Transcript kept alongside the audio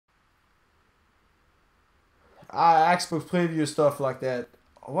Xbox preview stuff like that.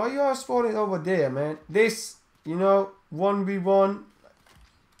 Why you are spawning over there, man? This, you know, 1v1.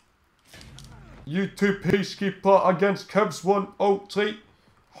 YouTube Peacekeeper against Cubs 103.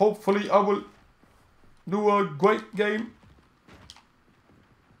 Hopefully I will do a great game.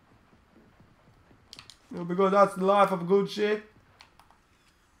 You know, because that's the life of good shit.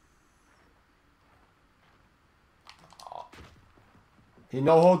 He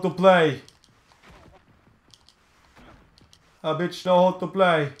know how to play. A bitch know how to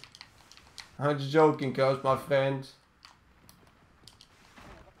play. I'm just joking, cuz, my friend.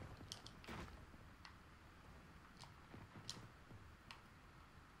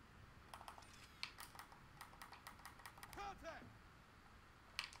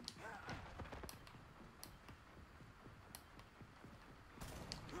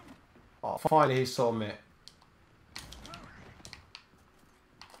 Oh, finally he saw me.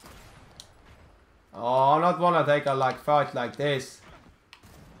 Oh, I not wanna take a fight like this.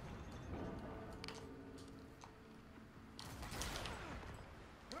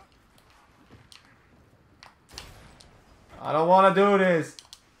 I don't wanna do this.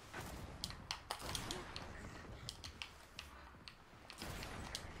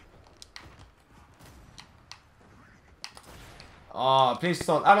 Oh, please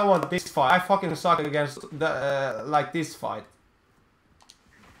don't. I don't want this fight. I fucking suck against the like this fight.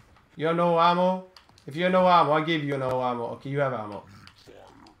 You have no ammo? If you have no ammo, I give you no ammo. Okay, you have ammo.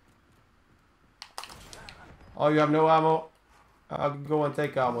 Oh, you have no ammo? I'll go and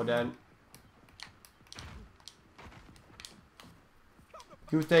take ammo then.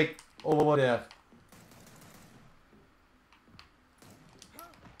 You take over there.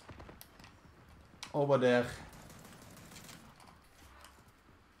 Over there.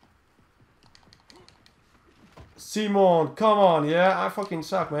 Simon, come on, yeah? I fucking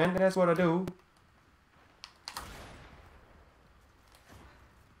suck, man. That's what I do.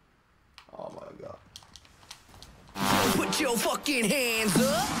 Oh my god. Put your fucking hands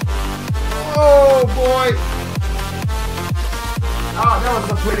up! Oh boy! Oh, that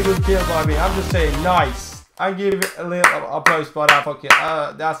was a pretty good kill by me. I'm just saying, nice. I give it a little applause for that fucking.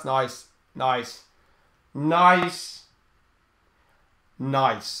 That's nice. Nice. Nice.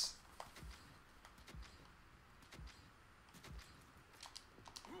 Nice.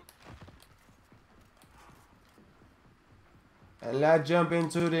 And let's jump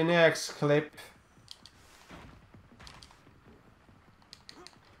into the next clip.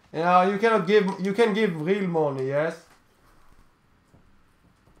 You know, you can give real money, yes?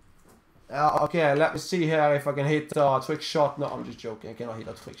 Okay, let me see here if I can hit a trick shot. No, I'm just joking. I cannot hit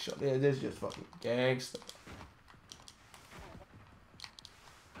a trick shot. Yeah, this is just fucking gangster.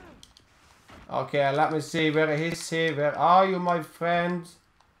 Okay, let me see. Where is he? Where are you, my friend?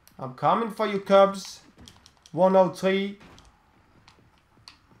 I'm coming for you, Cubs. 103.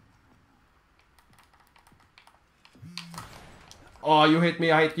 Oh, you hit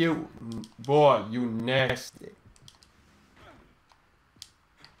me, I hit you. Boy, you nasty.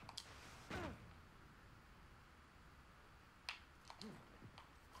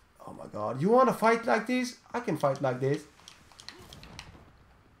 Oh my god. You wanna fight like this? I can fight like this.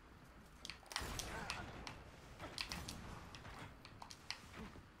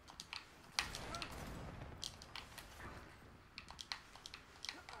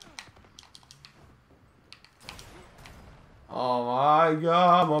 Oh my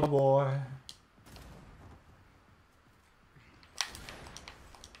god, my boy.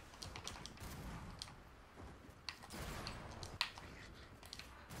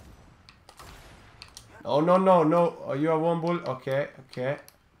 Oh, no, no, no. Oh, you have one bullet. Okay, okay.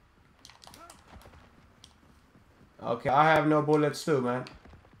 Okay, I have no bullets too, man.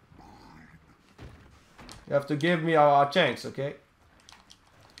 You have to give me a chance, okay?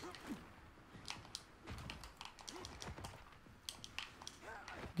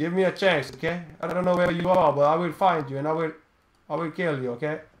 Give me a chance, okay? I don't know where you are, but I will find you and I will kill you,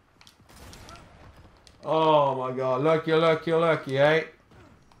 okay? Oh my god, lucky, lucky, lucky, eh?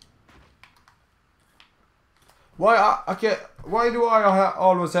 Why do I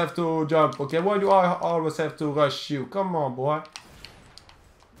always have to jump, okay? Why do I always have to rush you? Come on, boy.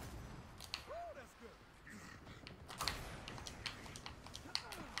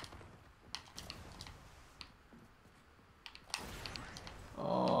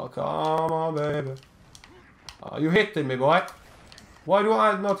 Oh, come on, baby. Oh, you hitting me, boy. Why do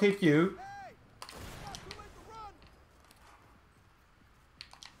I not hit you?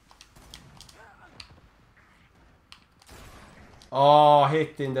 Oh,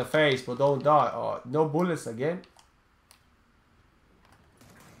 hit in the face, but don't die. Oh, no bullets again.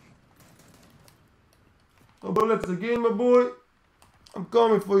 No bullets again, my boy. I'm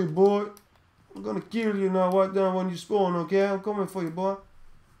coming for you, boy. I'm gonna kill you now right now when you spawn, okay? I'm coming for you, boy.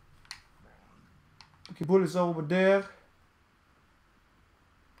 Okay, bullets over there.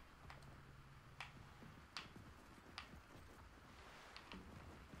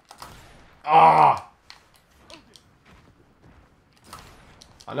 Ah!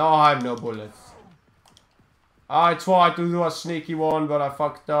 I know I have no bullets. I tried to do a sneaky one, but I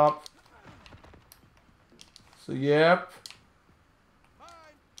fucked up. So, yep.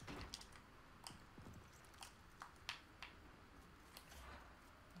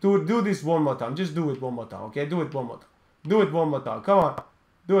 Do this one more time. Just do it one more time, okay? Do it one more time. Do it one more time. Come on.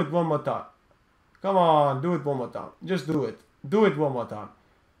 Do it one more time. Come on. Do it one more time. Just do it. Do it one more time.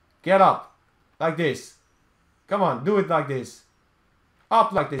 Get up. Like this. Come on. Do it like this.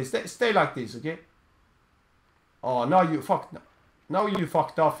 Up like this. Stay like this, okay? Oh, now you fucked. Now you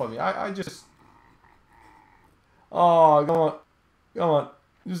fucked up for me. I just... Oh, come on. Come on.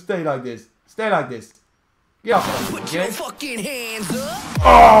 Just stay like this. Stay like this. Get up, okay? Put your fucking hands up.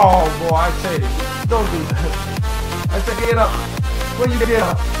 Oh, boy, I said it. Don't do that. I said get up. When you get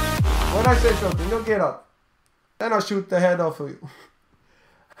up. When I say something, don't get up. Then I'll shoot the head off of you.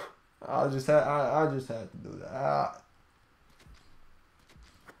 I just had to do that.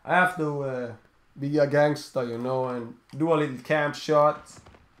 I have to be a gangster, you know, and do a little camp shot.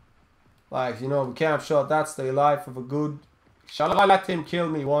 Like, you know, camp shot, that's the life of a good... Shall I let him kill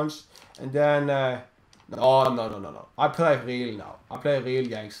me once? And then... No. I play real now. I play real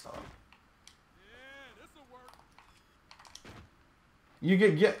gangster. You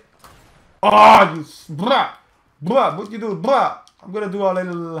get... Oh, you... Bruh! Bruh, what you do? Bruh! I'm gonna do a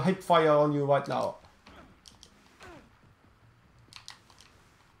little hip fire on you right now.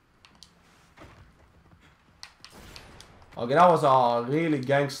 Okay, that was a really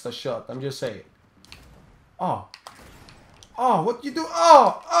gangster shot. I'm just saying. Oh. Oh, what you do?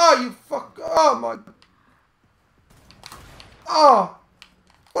 Oh, you fuck. Oh, my... Oh!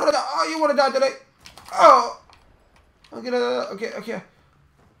 Oh, you wanna die today? Oh! I'm gonna... Okay.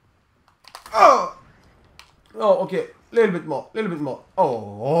 Oh! Oh, okay. Little bit more.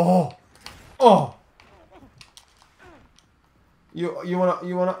 Oh! Oh! You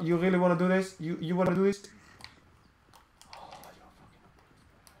really wanna do this? You wanna do this?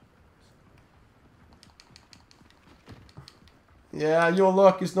 Yeah, your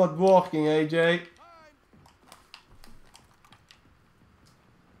luck is not working, AJ.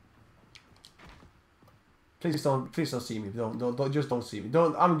 Please don't see me. Just don't see me.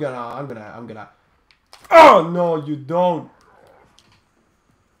 I'm gonna. Oh no, you don't.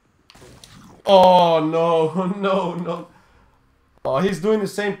 Oh no, no. Oh, he's doing the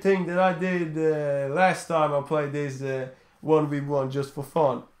same thing that I did last time I played this 1v1 just for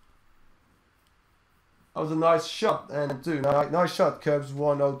fun. That was a nice shot, and too nice shot, Cubs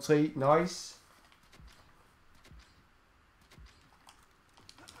 103, nice.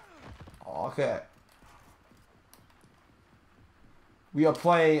 Okay. We are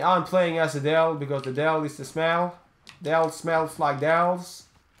playing. I'm playing as a Dell because the Dell is the smell. Dell smells like Dells.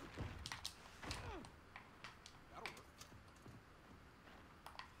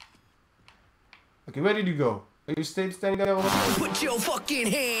 Okay, where did you go? Are you still standing there? Put your fucking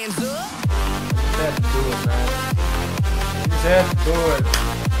hands up. Have to do it, man. You just have to do it.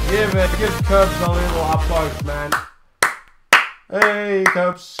 Give Cubs a little applause, man. Hey,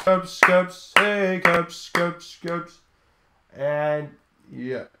 Cubs. Hey, Cubs. And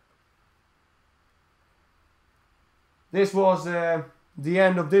yeah, this was the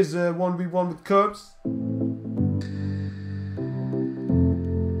end of this 1v1 with Cubs.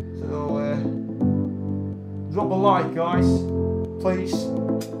 So drop a like, guys, please.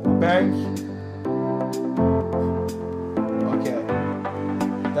 I beg. Okay,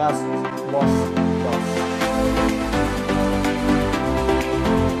 that was